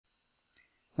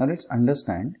Now let's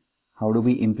understand how do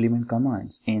we implement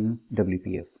commands in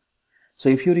WPF. So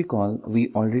if you recall,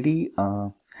 we already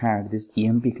had this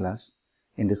EMP class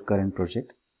in this current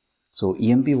project. So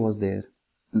EMP was there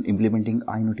implementing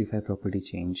iNotify property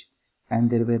change, and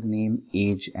there were name,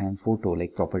 age and photo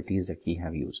like properties that we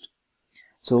have used.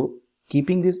 So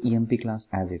keeping this EMP class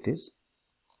as it is,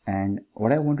 and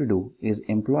what I want to do is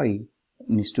employee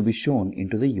needs to be shown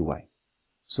into the UI.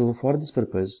 So for this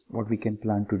purpose, what we can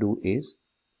plan to do is,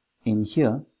 in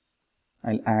here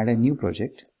I'll add a new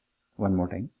project one more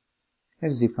time.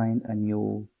 Let's define a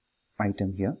new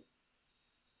item here,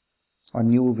 or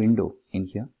new window in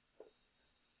here,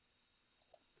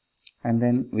 and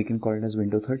then we can call it as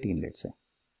window 13, let's say.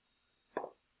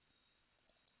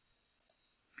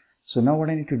 So now what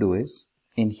I need to do is,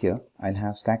 in here I'll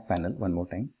have stack panel one more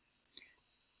time.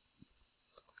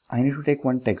 I need to take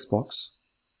one text box.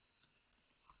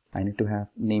 I need to have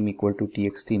name equal to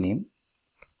txt name,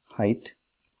 height,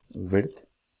 width.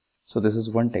 So this is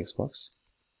one text box.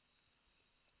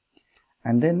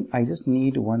 And then I just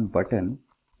need one button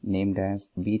named as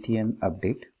btn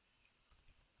update,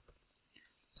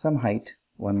 some height,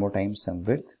 one more time some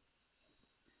width,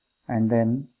 and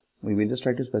then we will just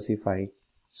try to specify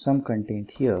some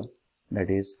content here, that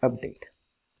is update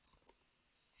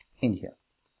in here.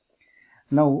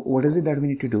 Now what is it that we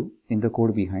need to do in the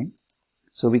code behind?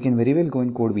 So we can very well go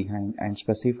in code behind and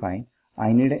specify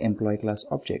I need an employee class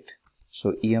object.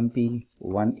 So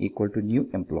emp1 equal to new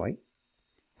employee,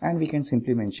 and we can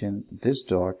simply mention this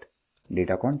dot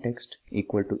data context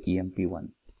equal to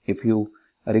emp1. If you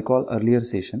recall earlier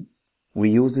session, we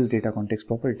use this data context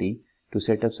property to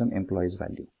set up some employees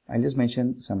value. I'll just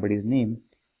mention somebody's name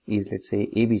is, let's say,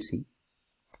 ABC,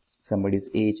 somebody's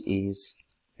age is,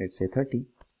 let's say, 30,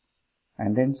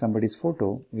 and then somebody's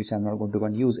photo, which I'm not going to go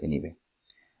and use anyway.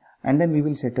 And then we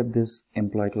will set up this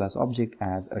employee class object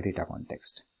as a data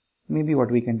context. Maybe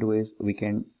what we can do is we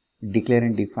can declare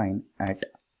and define at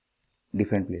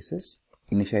different places.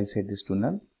 Initially set this to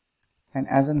null, and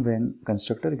as and when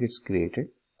constructor gets created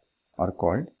or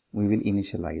called, we will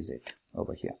initialize it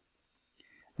over here.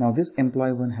 Now this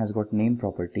employee one has got name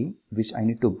property which I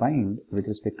need to bind with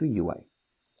respect to UI.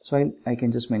 So I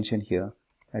can just mention here,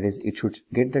 that is, it should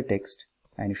get the text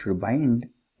and it should bind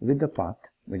with the path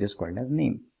which is called as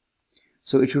name.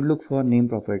 So it should look for name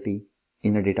property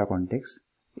in a data context.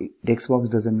 Text box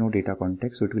doesn't know data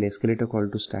context, so it will escalate a call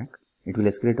to stack, it will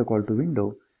escalate a call to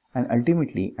window, and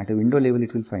ultimately at a window level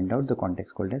it will find out the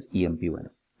context called as emp1,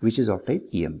 which is of type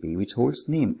emp, which holds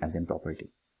name as in property.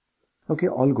 Okay,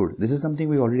 all good. This is something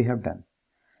we already have done.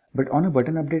 But on a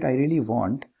button update, I really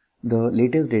want the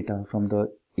latest data from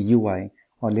the UI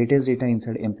or latest data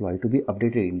inside employee to be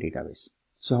updated in database.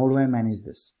 So how do I manage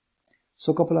this?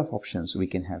 So a couple of options we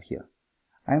can have here.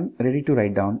 I'm ready to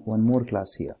write down one more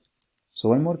class here. So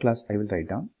one more class I will write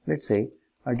down, let's say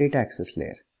a data access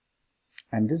layer.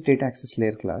 And this data access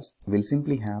layer class will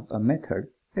simply have a method.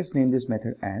 Let's name this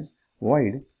method as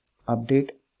void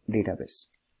update database.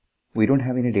 We don't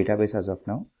have any database as of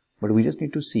now, but we just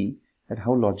need to see that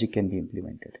how logic can be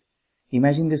implemented.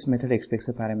 Imagine this method expects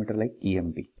a parameter like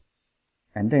emp,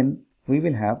 and then we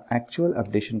will have actual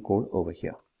updation code over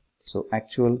here. So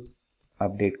actual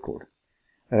update code.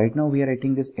 Right now we are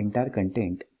writing this entire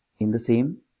content in the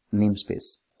same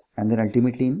namespace and then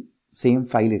ultimately in same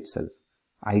file itself.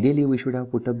 Ideally we should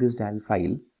have put up this DAL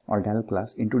file or DAL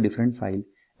class into different file,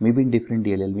 maybe in different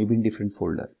DLL, maybe in different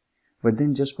folder. But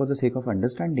then just for the sake of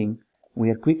understanding, we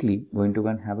are quickly going to go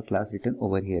and have a class written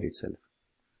over here itself.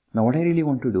 Now what I really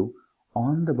want to do,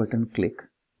 on the button click,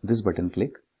 this button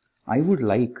click, I would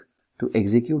like to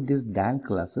execute this DAL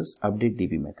classes update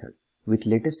DB method with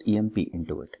latest EMP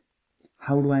into it.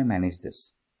 How do I manage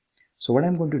this? So what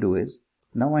I'm going to do is,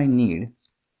 now I need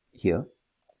here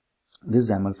this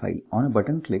XAML file. On a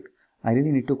button click, I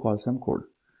really need to call some code.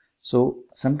 So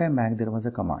sometime back there was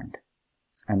a command,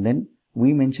 and then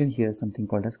we mentioned here something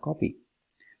called as copy.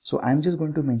 So I'm just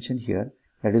going to mention here,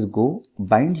 that is, go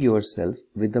bind yourself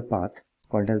with the path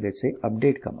called as, let's say,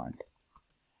 update command.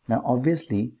 Now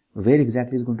obviously where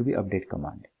exactly is going to be update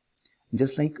command?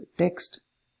 Just like text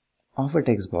of a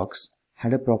text box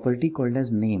had a property called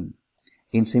as name,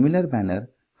 in similar manner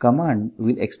command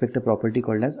will expect a property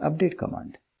called as update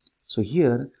command. So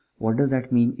here what does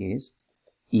that mean is,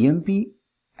 emp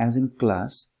as in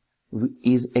class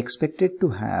is expected to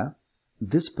have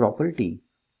this property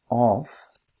of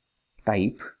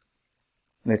type,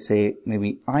 let's say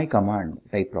maybe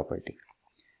ICommand type property.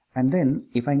 And then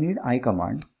if I need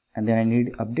ICommand and then I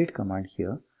need update command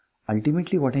here,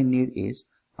 ultimately what I need is,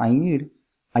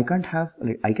 I can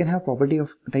have property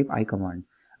of type ICommand,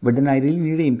 but then I really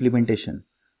need an implementation.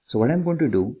 So what I'm going to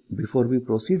do before we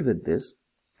proceed with this,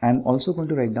 I'm also going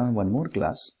to write down one more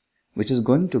class, which is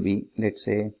going to be, let's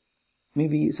say,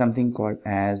 maybe something called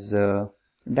as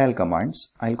dial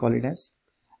commands, I'll call it as,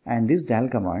 and these dial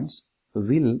commands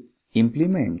will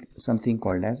implement something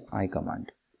called as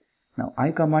ICommand. Now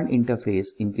ICommand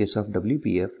interface in case of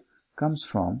WPF comes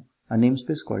from a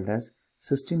namespace called as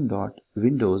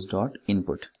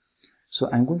system.windows.input. So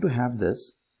I'm going to have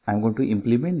this, I'm going to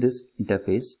implement this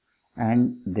interface,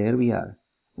 and there we are.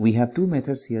 We have two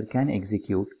methods here, can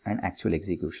execute and actual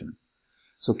execution.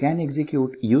 So can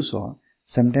execute, you saw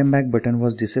sometime back button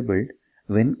was disabled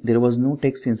when there was no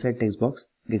text inside text box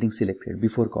getting selected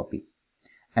before copy,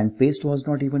 and paste was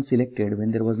not even selected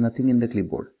when there was nothing in the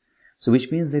clipboard. So which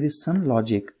means there is some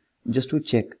logic just to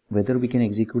check whether we can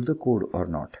execute the code or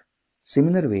not.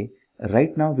 Similar way,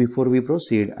 right now before we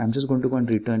proceed, I'm just going to go and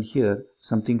return here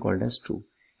something called as true,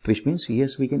 which means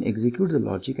yes, we can execute the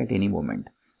logic at any moment.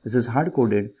 This is hard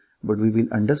coded, but we will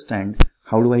understand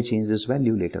how do I change this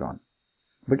value later on.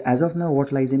 But as of now,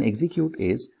 what lies in execute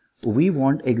is we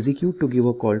want execute to give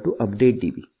a call to update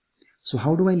DB. So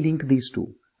how do I link these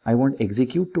two? I want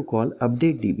execute to call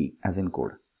update DB as in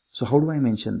code. So how do I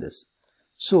mention this?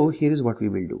 So here is what we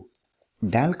will do.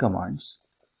 Dial commands,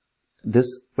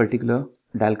 this particular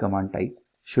dial command type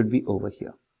should be over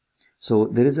here. So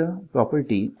there is a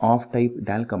property of type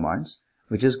dial commands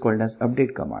which is called as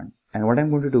update command. And what I'm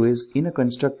going to do is in a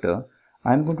constructor,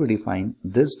 I'm going to define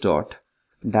this dot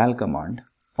dial command,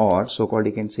 or so-called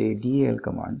you can say DAL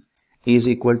command, is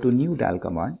equal to new dial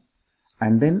command.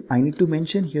 And then I need to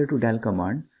mention here to dial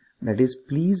command, that is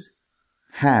please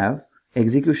have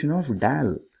execution of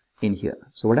dial in here.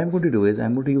 So what I'm going to do is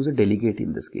I'm going to use a delegate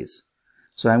in this case.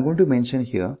 So I'm going to mention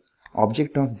here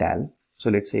object of dial.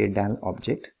 So let's say dial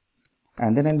object,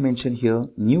 and then I'll mention here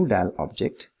new dial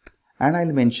object, and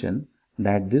I'll mention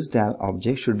that this dial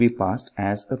object should be passed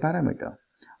as a parameter.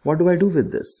 What do I do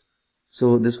with this?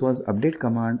 So this was update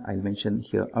command. I'll mention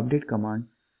here update command.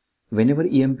 Whenever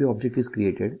EMP object is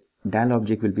created, dial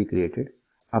object will be created.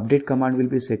 Update command will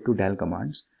be set to dial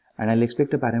commands, and I'll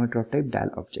expect a parameter of type dial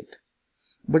object.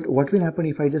 But what will happen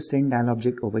if I just send dial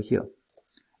object over here?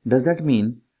 Does that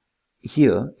mean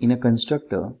here in a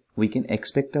constructor we can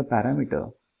expect a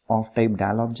parameter of type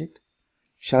dial object?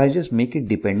 Shall I just make it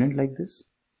dependent like this?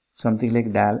 Something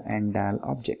like dial and dial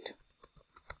object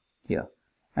here.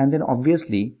 And then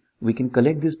obviously we can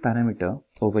collect this parameter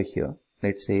over here.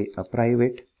 Let's say a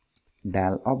private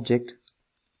dial object.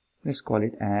 Let's call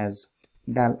it as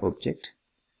dial object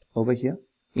over here,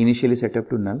 initially set up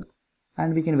to null,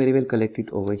 and we can very well collect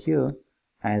it over here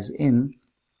as in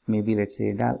maybe let's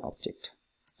say dial object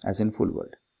as in full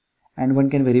word. And one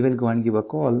can very well go and give a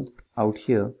call out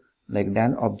here like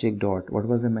dial object dot, what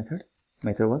was the method?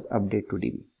 Method was update to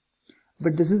DB.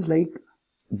 But this is like,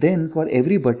 then for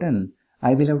every button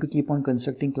I will have to keep on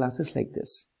constructing classes like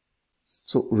this.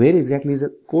 So where exactly is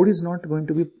the code is not going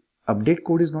to be, update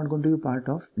code is not going to be part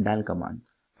of dial command.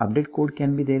 Update code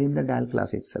can be there in the dial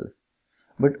class itself.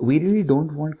 But we really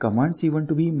don't want commands even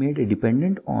to be made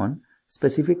dependent on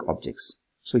specific objects.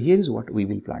 So here is what we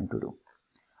will plan to do.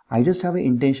 I just have an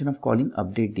intention of calling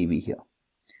update DB here.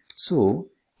 So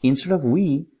instead of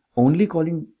we only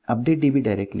calling update DB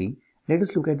directly, let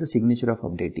us look at the signature of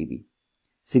update DB.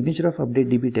 Signature of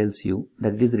update DB tells you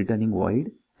that it is returning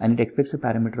void and it expects a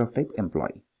parameter of type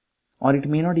employee, or it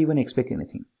may not even expect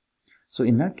anything. So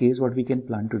in that case, what we can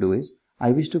plan to do is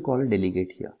I wish to call a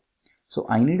delegate here. So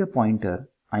I need a pointer,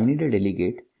 I need a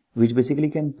delegate which basically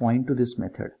can point to this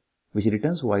method which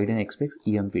returns void and expects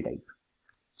EMP type.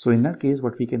 So in that case,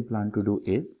 what we can plan to do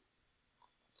is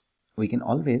we can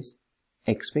always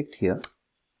expect here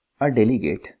a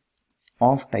delegate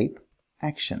of type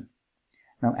action.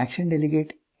 Now action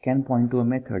delegate can point to a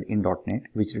method in .NET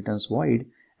which returns void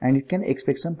and it can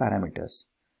expect some parameters.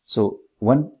 So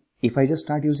if I just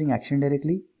start using action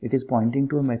directly, it is pointing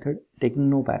to a method taking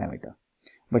no parameter.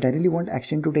 But I really want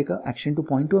action to take a action to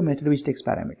point to a method which takes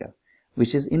parameter,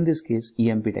 which is in this case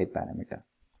EMP type parameter.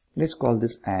 Let's call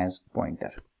this as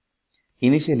pointer.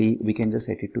 Initially we can just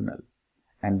set it to null,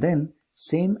 and then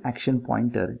same action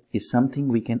pointer is something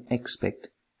we can expect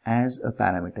as a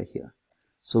parameter here.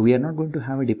 So we are not going to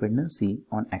have a dependency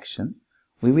on action.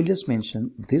 We will just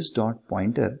mention this dot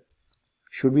pointer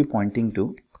should be pointing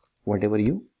to whatever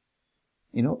you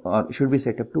or should be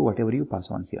set up to whatever you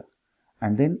pass on here.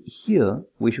 And then here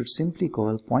we should simply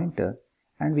call pointer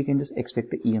and we can just expect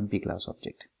the EMP class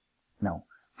object. Now,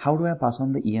 how do I pass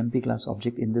on the EMP class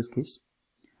object in this case?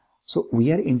 So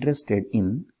we are interested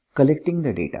in collecting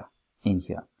the data in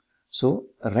here. So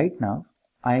right now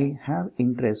I have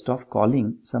interest of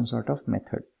calling some sort of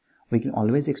method. we can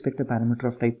always expect a parameter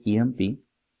of type emp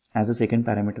as a second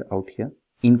parameter out here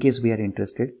in case we are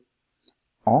interested,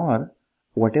 or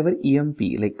whatever emp,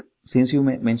 like since you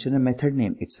mentioned a method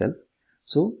name itself,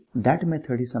 so that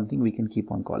method is something we can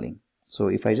keep on calling. So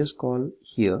if I just call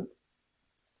here,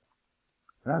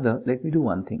 rather let me do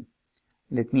one thing,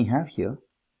 let me have here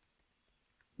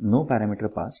no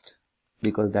parameter passed,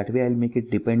 because that way I'll make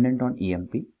it dependent on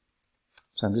emp.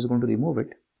 So I'm just going to remove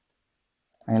it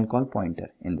and I'll call pointer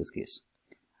in this case.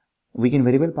 We can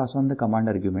very well pass on the command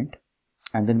argument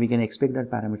and then we can expect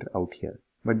that parameter out here,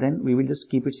 but then we will just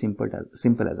keep it simple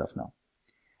as of now.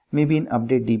 Maybe in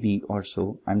update db or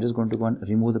so, I'm just going to go and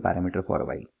remove the parameter for a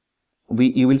while.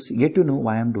 You will get to know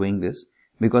why I'm doing this,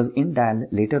 because in DAL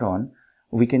later on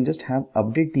we can just have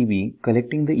update db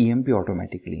collecting the emp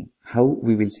automatically. How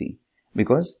we will see,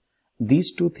 because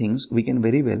these two things we can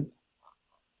very well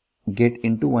get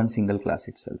into one single class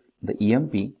itself, the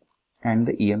emp and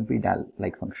the emp DAL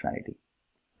like functionality,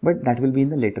 but that will be in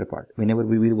the later part whenever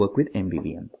we will work with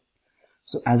MVVM.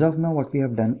 So as of now what we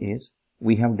have done is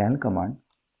we have DAL command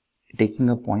taking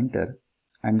a pointer,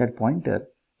 and that pointer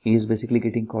is basically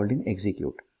getting called in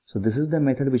execute. So this is the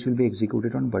method which will be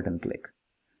executed on button click,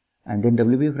 and then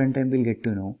WPF runtime will get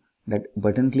to know that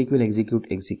button click will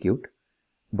execute,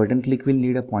 button click will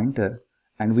need a pointer,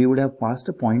 and we would have passed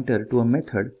a pointer to a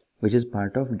method which is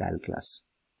part of DAL class.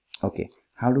 Okay,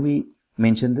 how do we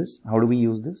mention this? How do we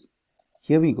use this?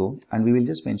 Here we go, and we will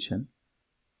just mention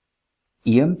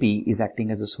emp is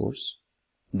acting as a source.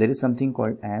 There is something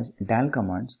called as DAL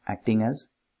commands acting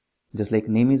as, just like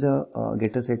name is a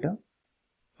getter setter,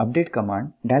 update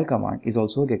command, DAL command is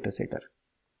also a getter setter.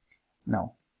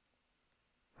 Now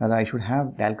I should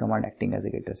have DAL command acting as a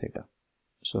getter setter.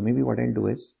 So maybe what I'll do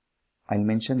is I'll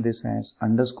mention this as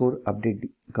underscore update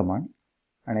command,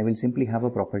 and I will simply have a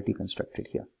property constructed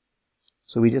here.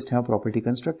 So we just have property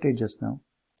constructed just now.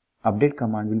 Update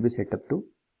command will be set up to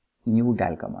new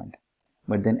DAL command,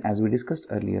 but then as we discussed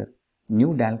earlier,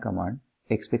 new DAL command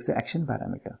expects an action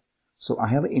parameter. So I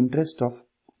have an interest of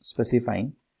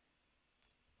specifying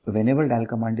whenever DAL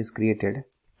command is created,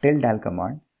 tell DAL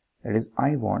command, that is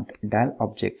I want DAL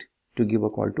object to give a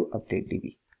call to update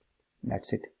db.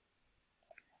 That's it.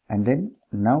 And then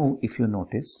now if you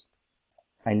notice,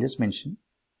 I'll just mention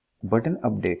button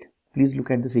update. Please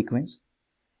look at the sequence.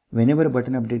 Whenever a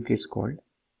button update gets called,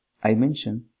 I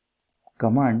mention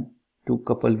command to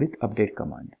couple with update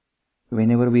command.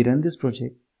 Whenever we run this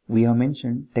project, we have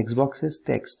mentioned text boxes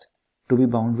text to be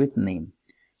bound with name.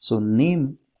 So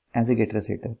name as a getter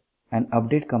setter and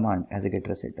update command as a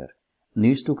getter setter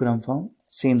needs to come from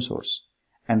same source.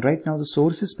 And right now the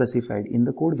source is specified in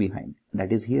the code behind,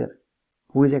 that is here.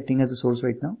 Who is acting as a source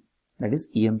right now? That is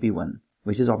emp1,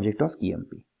 which is object of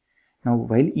emp. Now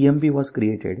while emp was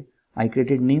created, I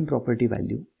created name property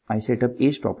value, I set up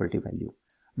age property value,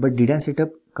 but did I set up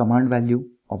command value?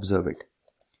 Observe it.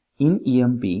 In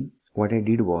emp, what I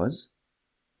did was,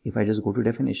 if I just go to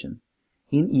definition,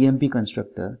 in emp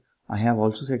constructor, I have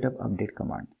also set up update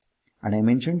command, and I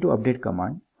mentioned to update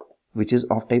command, which is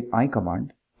of type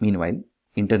ICommand. Meanwhile,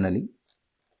 internally,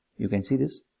 you can see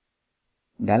this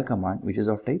DAL command, which is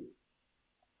of type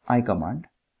ICommand.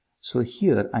 So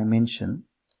here I mention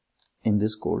in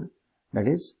this code, that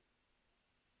is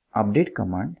update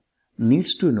command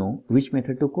needs to know which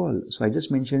method to call. So I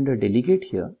just mentioned a delegate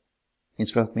here.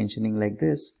 Instead of mentioning like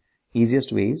this,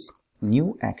 easiest way is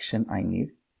new action I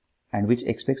need, and which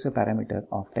expects a parameter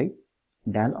of type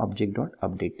DAL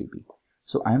object.updateDB.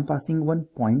 So I am passing one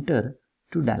pointer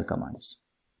to DAL commands,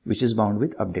 which is bound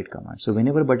with update command. So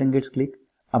whenever button gets clicked,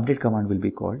 update command will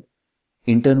be called.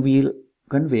 In turn, we will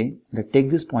convey that take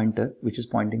this pointer which is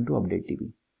pointing to update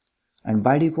DB. And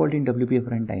by default in WPF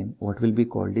runtime, what will be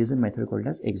called is a method called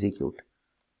as execute,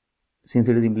 since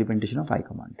it is implementation of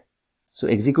ICommand. So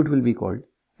execute will be called,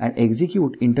 and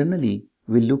execute internally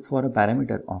will look for a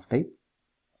parameter of type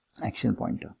action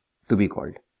pointer to be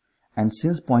called. And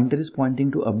since pointer is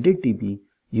pointing to update DB,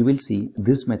 you will see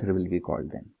this method will be called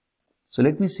then. So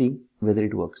let me see whether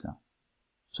it works now.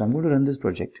 So I'm going to run this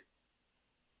project.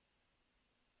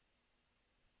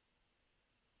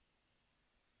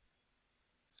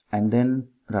 And then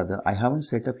rather I haven't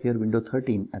set up here window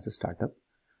 13 as a startup.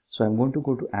 So I'm going to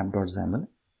go to app.xaml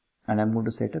and I'm going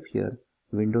to set up here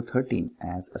window 13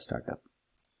 as a startup.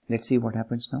 Let's see what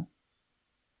happens now.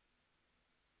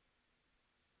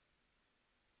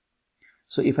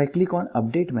 So if I click on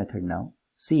update method now,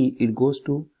 see it goes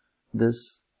to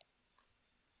this.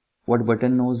 What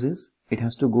button knows is it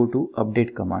has to go to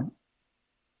update command,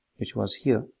 which was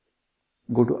here.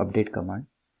 Go to update command.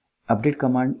 Update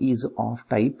command is of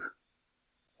type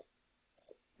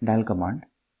DAL command.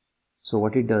 So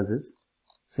what it does is,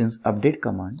 since update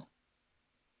command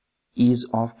is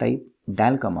of type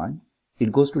dal command,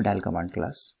 it goes to dal command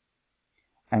class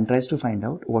and tries to find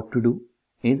out what to do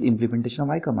is implementation of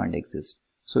ICommand exists.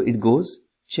 So it goes,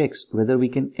 checks whether we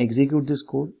can execute this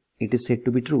code. It is said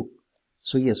to be true.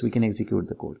 So yes, we can execute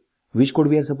the code. Which code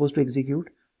we are supposed to execute?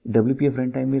 WPF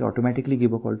runtime will automatically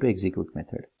give a call to execute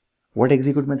method. What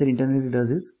execute method internally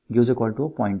does is gives a call to a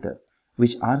pointer,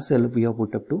 which ourselves we have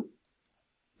put up to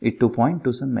it to point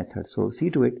to some method. So see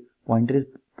to it, pointer is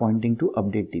pointing to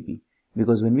update DB,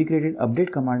 because when we created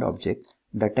update command object,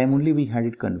 that time only we had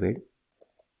it conveyed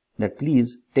that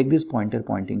please take this pointer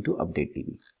pointing to update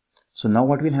DB. So now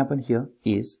what will happen here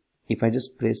is, if I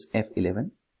just press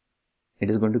F11, it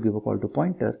is going to give a call to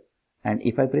pointer, and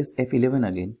if I press F11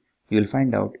 again, you will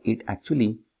find out it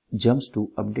actually jumps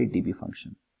to update DB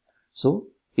function. So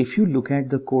if you look at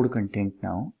the code content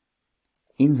now,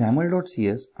 in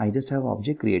XAML.cs, I just have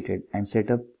object created and set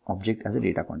up object as a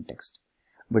data context.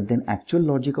 But then actual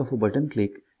logic of a button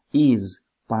click is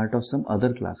part of some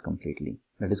other class completely.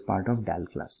 That is part of DAL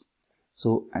class.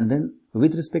 So, and then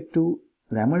with respect to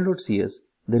XAML.cs,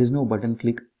 there is no button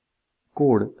click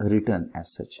code written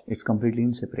as such. It's completely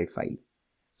in separate file.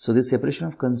 So this separation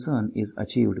of concern is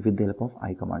achieved with the help of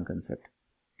ICommand concept.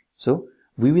 So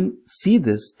we will see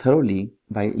this thoroughly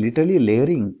by literally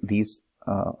layering these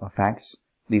facts,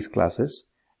 these classes,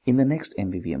 in the next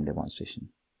MVVM demonstration.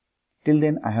 Till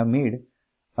then, I have made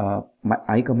my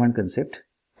ICommand concept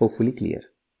hopefully clear.